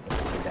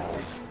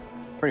die.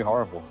 Pretty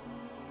horrible.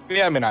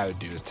 Yeah, I mean, I would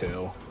do it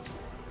too.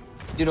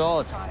 Do it all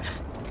the time.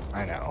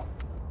 I know.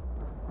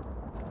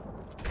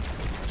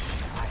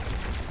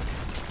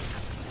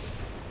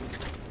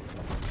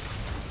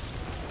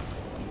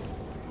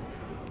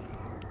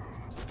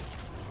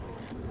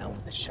 Now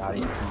with the shot,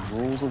 you can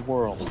rule the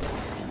world.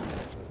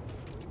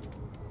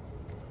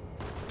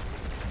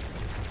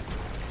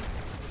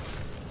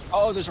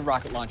 Oh, there's a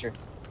rocket launcher.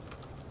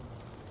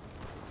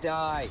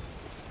 Die.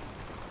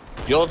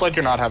 You look like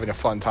you're not having a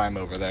fun time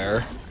over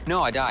there.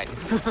 No, I died.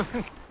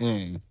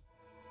 Hmm.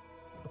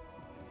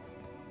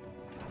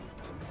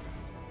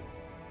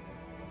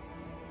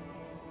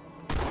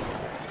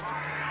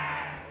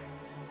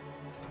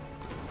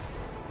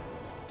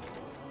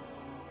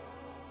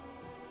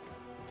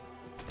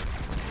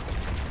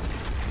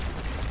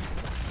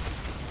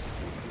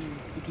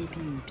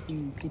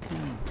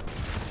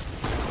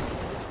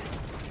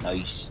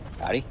 Nice.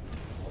 Howdy.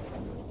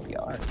 We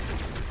are.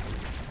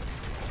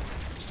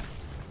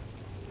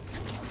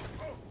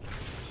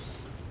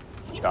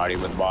 Shoddy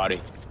with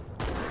body.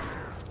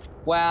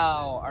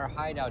 Wow, our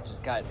hideout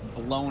just got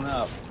blown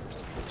up.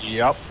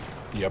 Yep.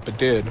 Yep, it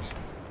did.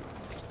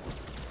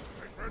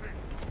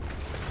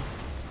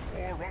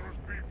 Warriorz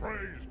be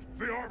praised,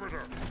 the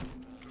Arbiter.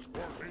 This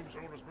quarantine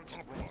zone has been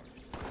compromised.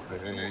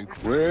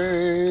 Make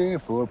way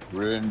for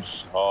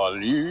Prince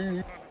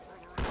Holly.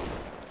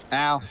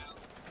 Ow.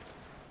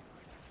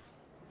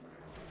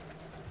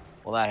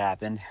 Well, that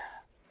happened.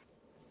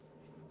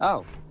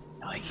 Oh.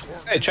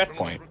 Nice. Hey,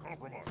 checkpoint.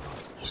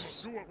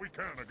 Do what we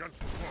can against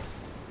the foe.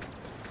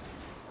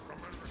 Our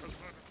commander has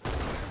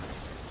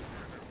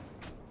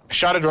led.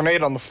 Shot a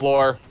grenade on the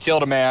floor,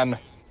 killed a man.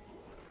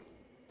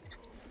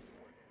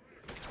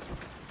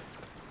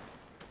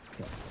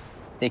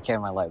 Take care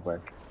of my light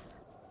work.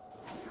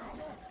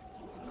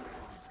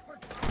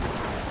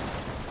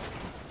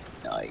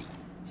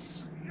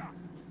 Nice.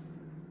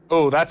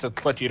 Oh, that's a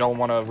clip you don't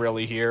want to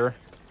really hear.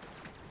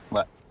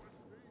 What?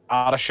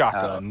 Out of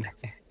shotgun.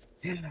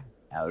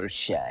 Out of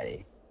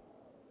shoddy.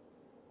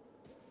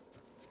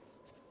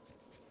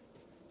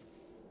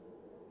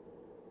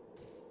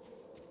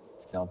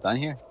 Is it all done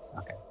here?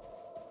 Okay.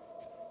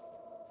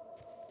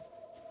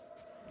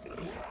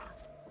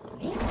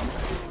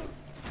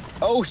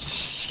 Oh,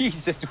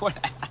 Jesus, what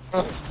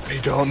happened? I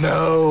don't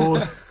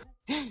know.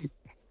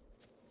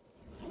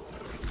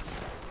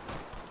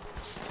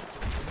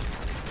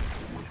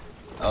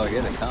 Oh,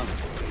 here they come.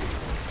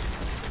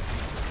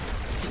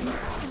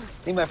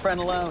 Leave my friend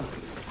alone.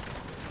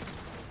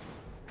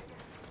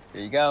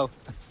 Here you go.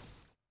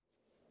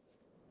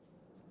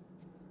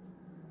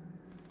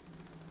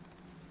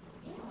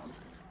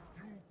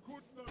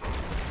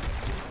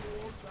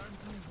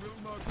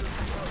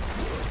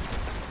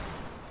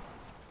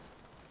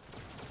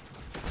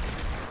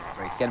 That's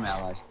right, get him,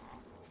 allies.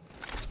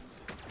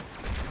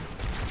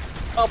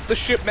 Help the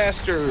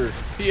shipmaster.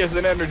 He has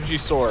an energy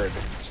sword.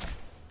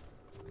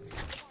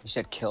 You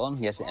said kill him?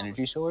 He has an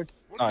energy sword?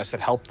 No, I said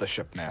help the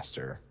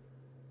shipmaster.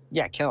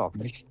 Yeah, kill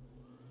him.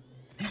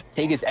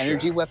 Take his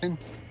energy weapon?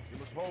 You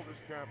must hold this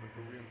camp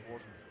until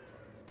reinforcements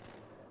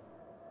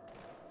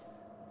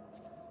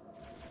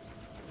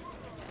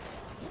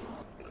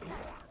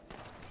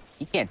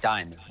He can't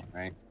die in this one,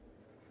 right?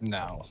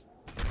 No.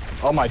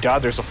 Oh my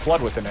god, there's a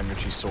flood with an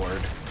energy sword.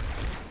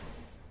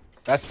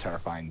 That's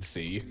terrifying to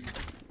see.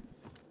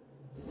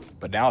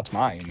 But now it's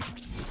mine.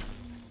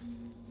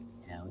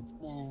 Now it's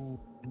mine.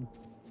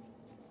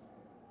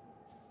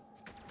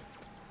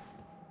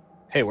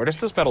 Hey, where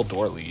does this metal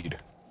door lead?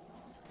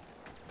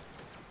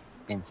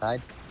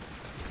 Inside?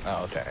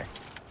 Oh, okay.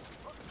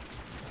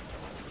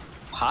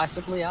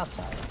 Possibly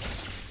outside.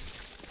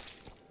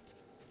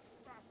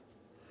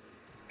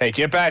 Hey,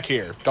 get back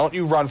here. Don't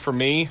you run from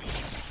me.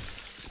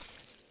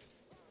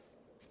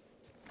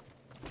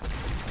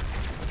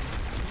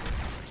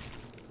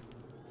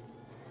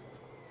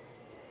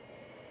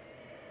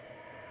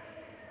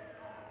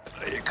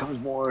 Here comes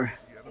more.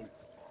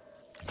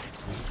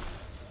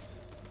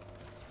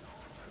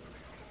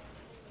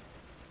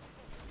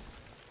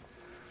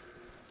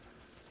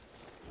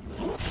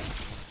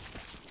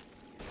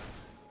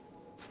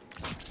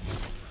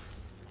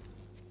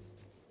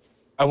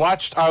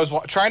 I was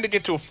trying to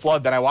get to a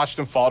flood, then I watched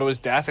him fall to his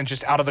death, and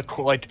just out of the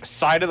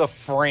side of the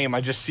frame, I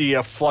just see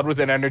a flood with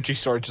an energy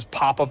sword just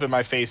pop up in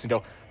my face and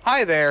go,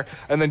 "Hi there,"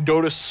 and then go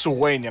to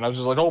swing, and I was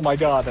just like, "Oh my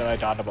god!" And I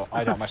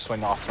got my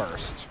swing off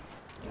first.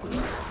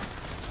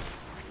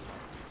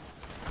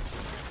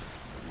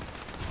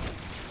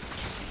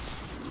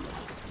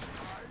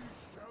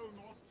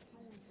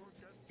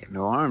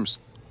 No arms.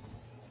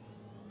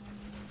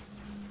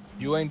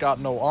 You ain't got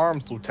no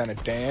arms,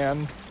 Lieutenant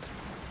Dan.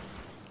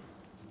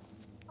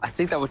 I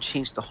think that would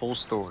change the whole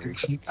story.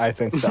 I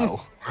think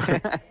so.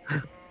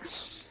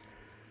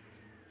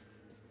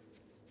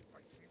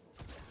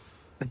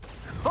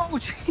 Oh,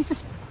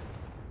 jeez!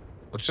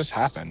 What just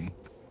happened?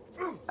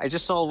 I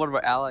just saw one of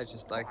our allies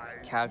just like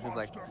casually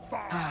like,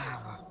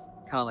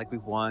 kind of like we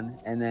won,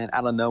 and then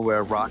out of nowhere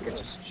a rocket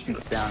just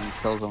shoots down and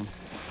kills him.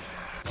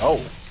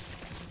 Oh.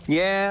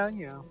 Yeah,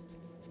 you know.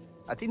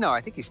 I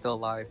think he's still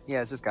alive.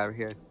 Yeah, it's this guy over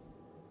here.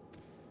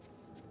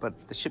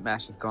 But the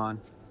shipmaster's gone.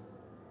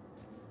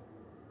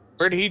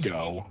 Where'd he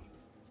go?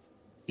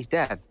 He's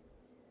dead.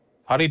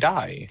 How'd he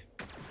die?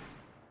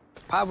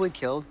 Probably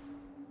killed.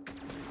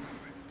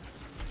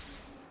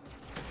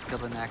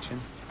 Killed in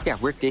action. Yeah,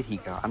 where did he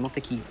go? I don't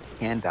think he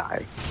can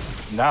die.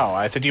 No,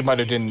 I think he might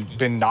have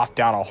been knocked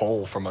down a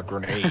hole from a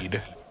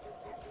grenade.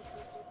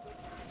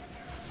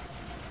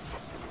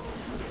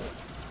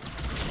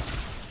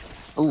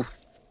 Ooh.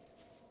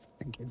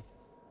 Thank you.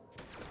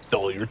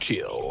 Stole your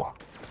kill.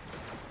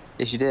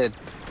 Yes, you did.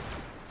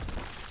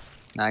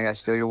 Now I gotta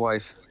steal your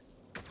wife.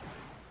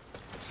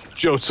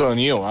 Joke's on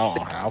you. I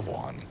don't have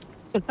one.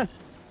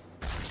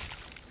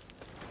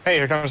 Hey,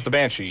 here comes the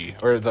Banshee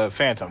or the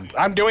Phantom.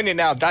 I'm doing it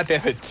now. God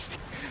damn it.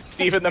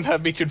 Steve and them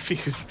have me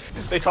confused.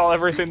 They call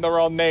everything the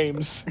wrong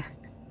names.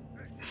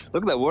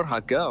 Look at that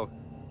Warthog go.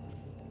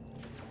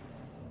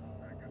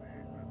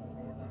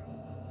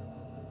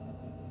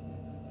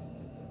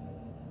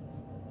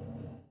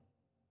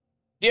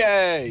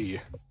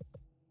 Yay!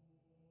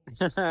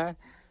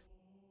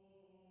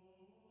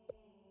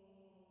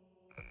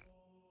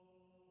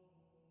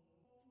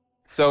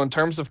 So in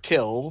terms of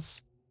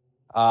kills,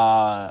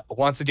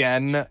 once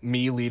again,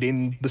 me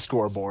leading the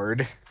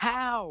scoreboard.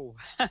 How?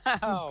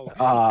 How?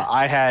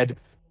 I had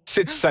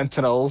 6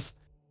 Sentinels,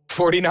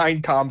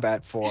 49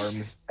 combat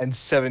forms, and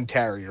 7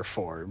 carrier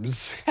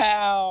forms.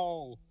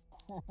 How?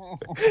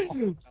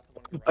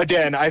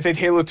 Again, I think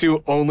Halo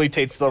 2 only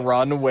takes the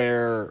run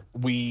where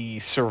we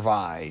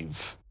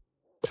survive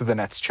to the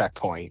next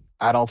checkpoint.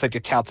 I don't think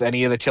it counts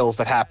any of the kills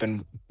that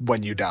happen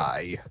when you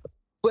die.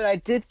 But I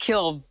did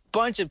kill a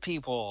bunch of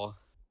people.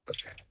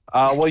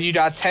 Well, you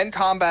got 10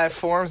 combat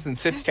forms and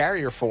 6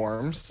 carrier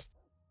forms.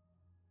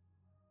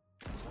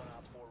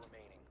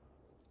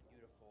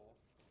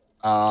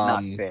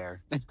 Not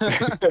fair.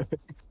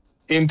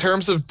 In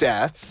terms of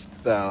deaths,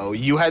 though,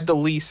 you had the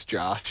least,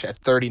 Josh, at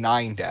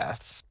 39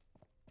 deaths.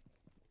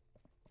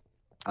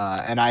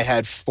 And I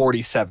had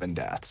 47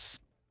 deaths.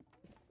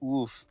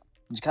 Oof.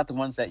 Did you cut the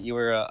ones that you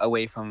were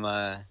away from?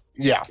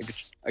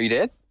 Yes. Oh, you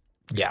did?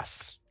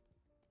 Yes.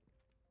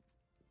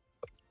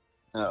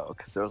 Oh,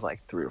 because there was like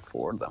 3 or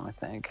 4 of them, I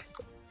think.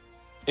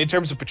 In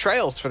terms of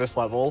betrayals for this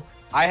level,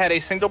 I had a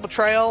single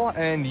betrayal,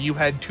 and you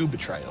had 2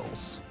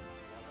 betrayals.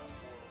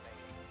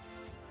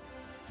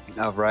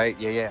 Oh, right.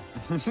 Yeah, yeah.